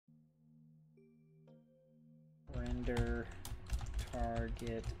render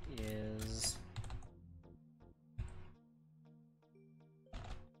target is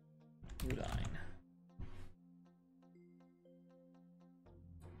line.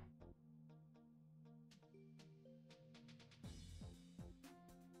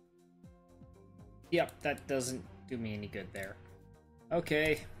 Yep, that doesn't do me any good there.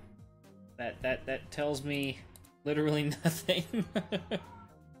 Okay. That tells me literally nothing.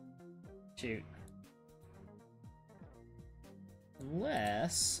 Shoot.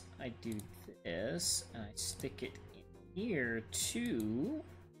 Unless I do this and I stick it in here too.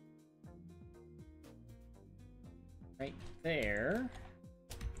 Right there.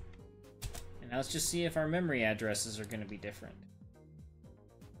 And now let's just see if our memory addresses are going to be different.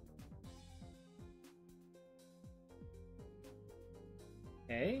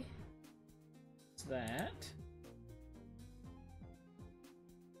 Okay. What's that?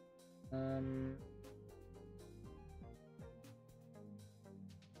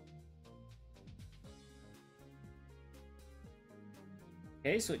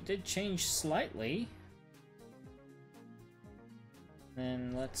 Okay, so it did change slightly.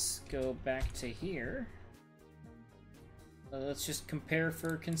 Then let's go back to here. Let's just compare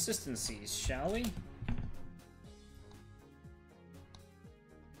for consistencies, shall we?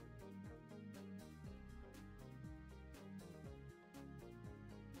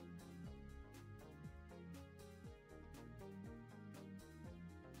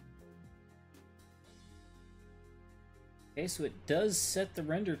 Okay, so it does set the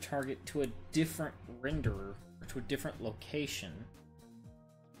render target to a different renderer, or to a different location.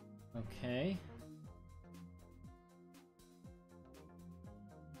 Okay.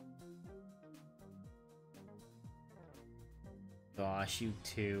 Gosh, you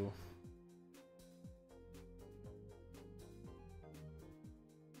two.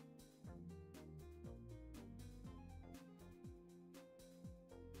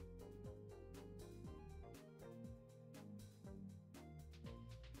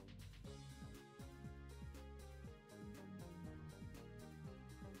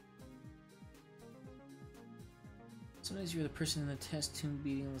 Sometimes you're the person in the test tube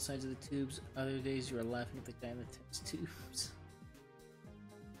beating on the sides of the tubes. Other days you are laughing at the guy in the test tubes.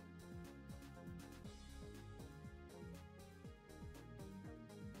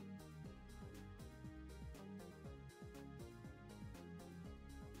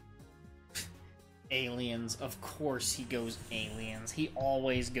 Aliens. Of course he goes aliens. He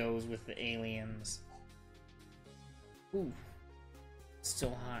always goes with the aliens. Ooh.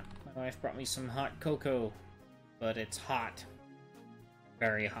 Still hot. My wife brought me some hot cocoa. But it's hot.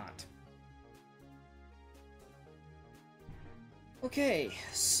 Very hot. Okay,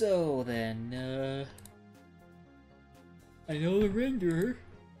 so then, I know the renderer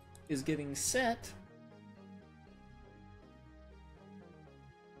is getting set.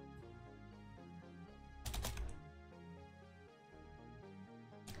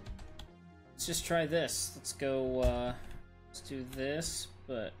 Let's just try this. Let's go, let's do this,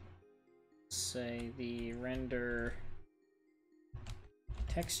 but say the render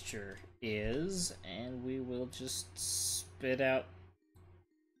texture is, and we will just spit out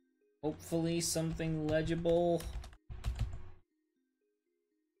hopefully something legible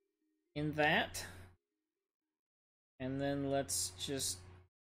in that, and then let's just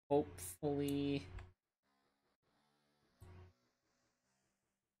hopefully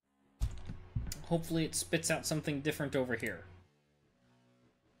it spits out something different over here.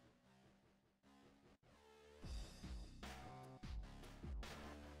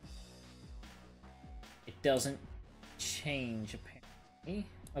 Doesn't change, apparently.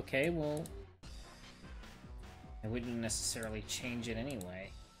 Okay, well, I wouldn't necessarily change it anyway.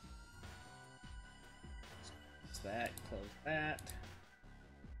 Close that, close that.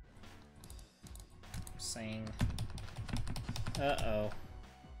 I'm saying, uh-oh.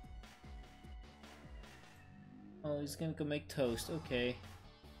 Oh, he's gonna go make toast, okay.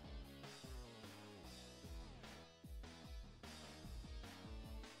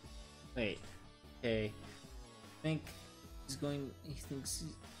 Wait, okay. I think he thinks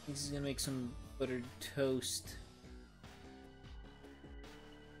he's gonna make some buttered toast.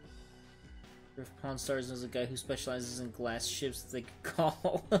 If Pawn Stars is a guy who specializes in glass ships that they could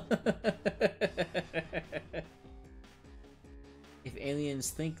call. If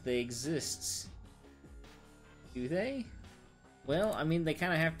aliens think they exist, do they? Well, I mean, they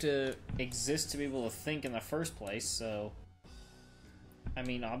kind of have to exist to be able to think in the first place, so... I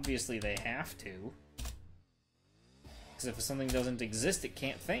mean, obviously they have to. Because if something doesn't exist, it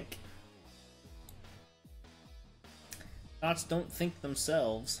can't think. Thoughts don't think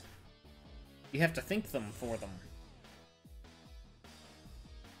themselves. You have to think them for them.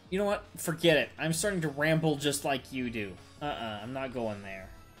 You know what? Forget it. I'm starting to ramble just like you do. I'm not going there.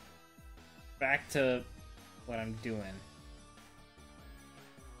 Back to what I'm doing.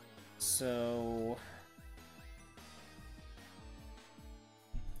 So...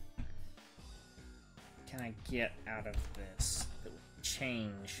 can I get out of this that will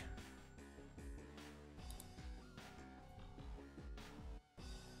change?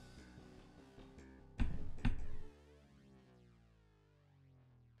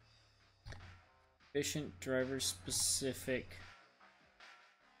 Efficient driver specific.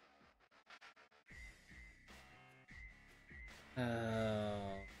 Oh,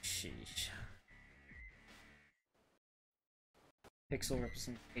 sheesh. Pixel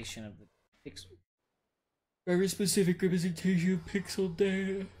representation of the pixel. Very specific representation of pixel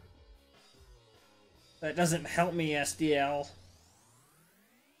data. That doesn't help me, SDL.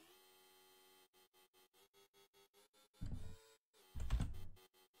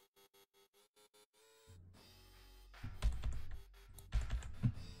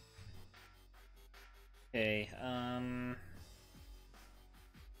 Okay,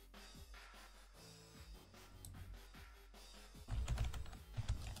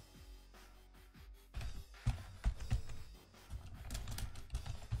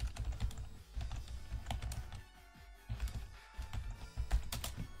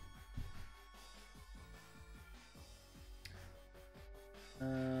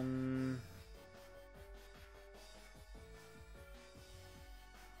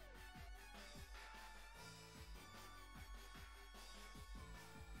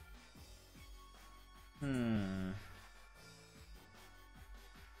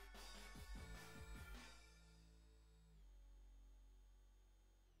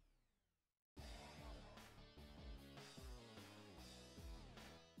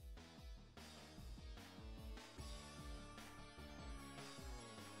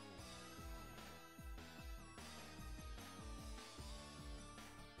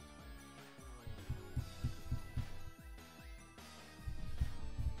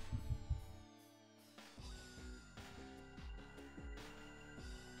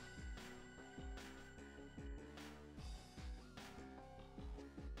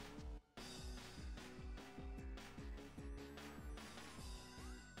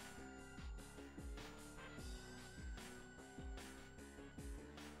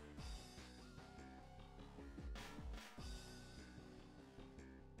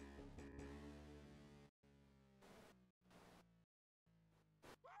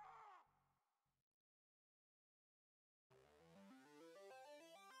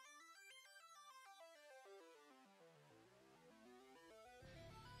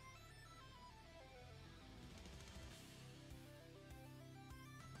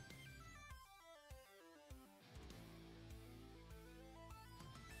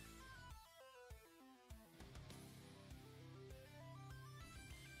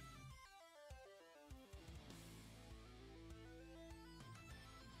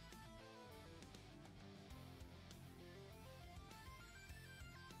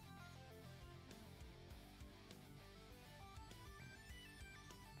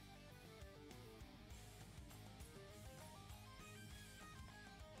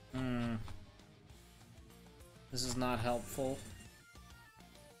 this is not helpful.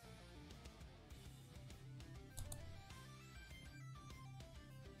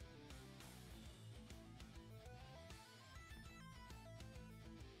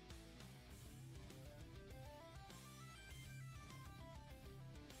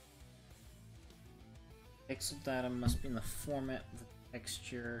 Pixel data must be in the format of the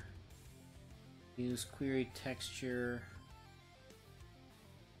texture. Use query texture.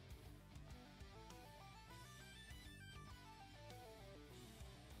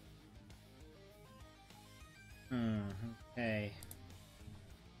 Okay.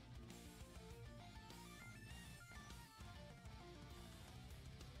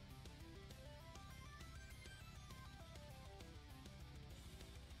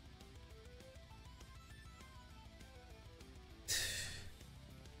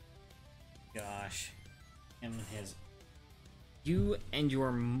 Gosh. Him and his... You and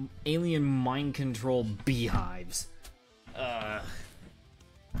your alien mind control beehives. I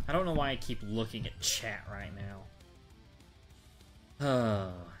don't know why I keep looking at chat right now.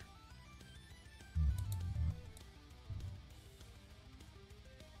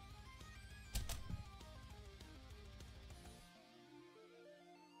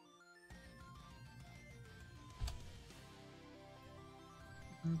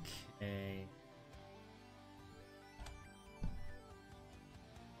 Okay.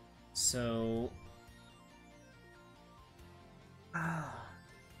 So...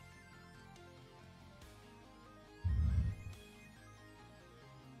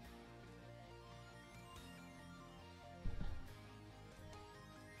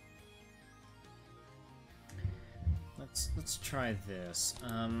 Let's try this.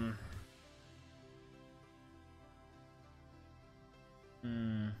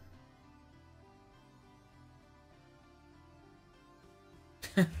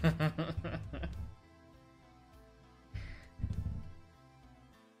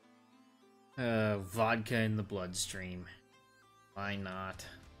 Vodka in the bloodstream. Why not?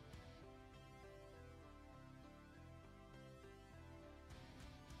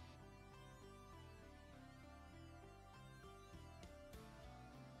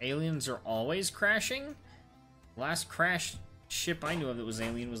 Aliens are always crashing? Last crash ship I knew of that was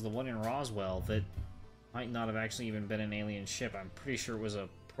alien was the one in Roswell that might not have actually even been an alien ship. I'm pretty sure it was a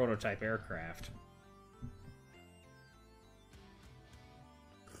prototype aircraft.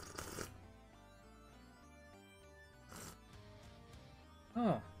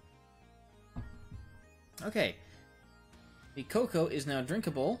 Oh. Okay. The cocoa is now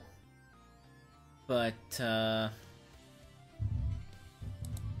drinkable, but, the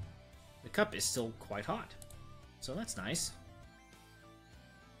cup is still quite hot. So that's nice.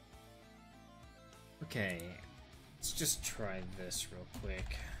 Okay. Let's just try this real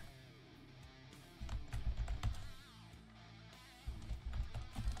quick.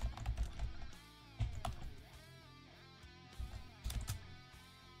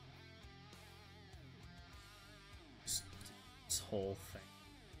 This whole thing.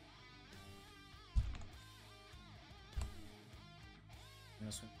 And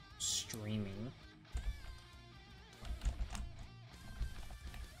this one streaming.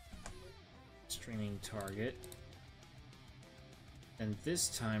 Streaming target. And this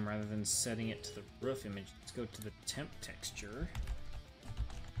time, rather than setting it to the roof image, let's go to the temp texture.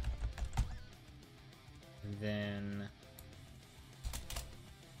 And then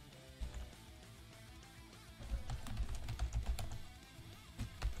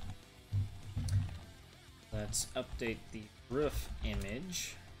let's update the roof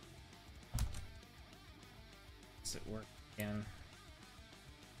image. Does it work again?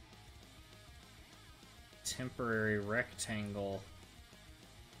 Temporary rectangle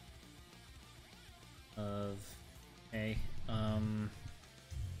of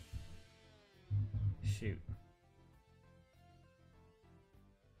shoot.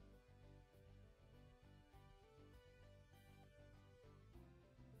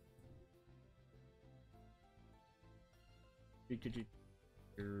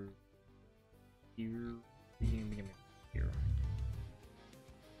 Here.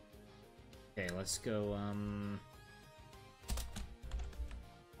 Okay, let's go,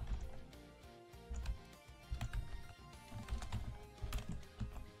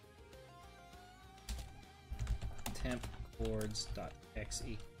 temp chords.x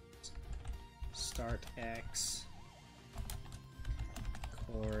equals start x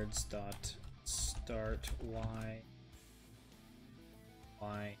chords.start y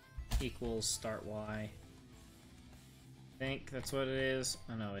equals start y. I think that's what it is.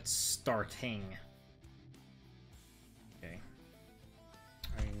 Oh no, it's starting. Okay.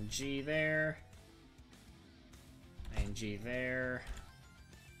 ing there. ing there.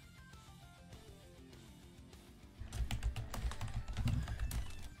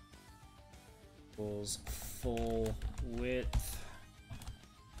 Equals full width.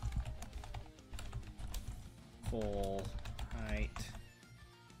 Full height.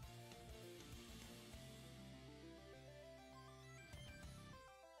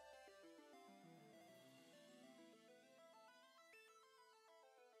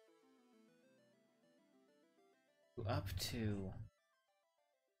 Up to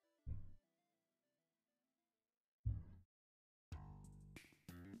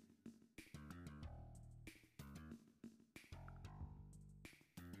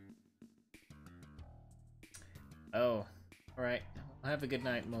oh, alright. Well, have a good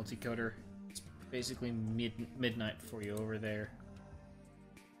night, multicoder. It's basically midnight for you over there.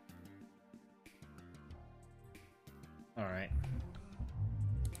 Alright.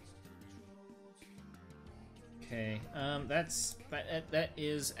 Okay, that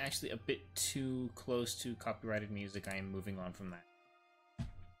is actually a bit too close to copyrighted music. I am moving on from that.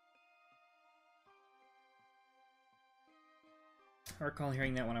 I recall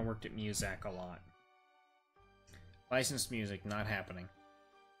hearing that when I worked at Muzak a lot. Licensed music, not happening.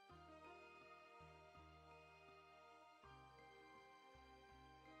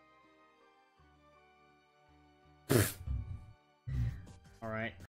 Alright.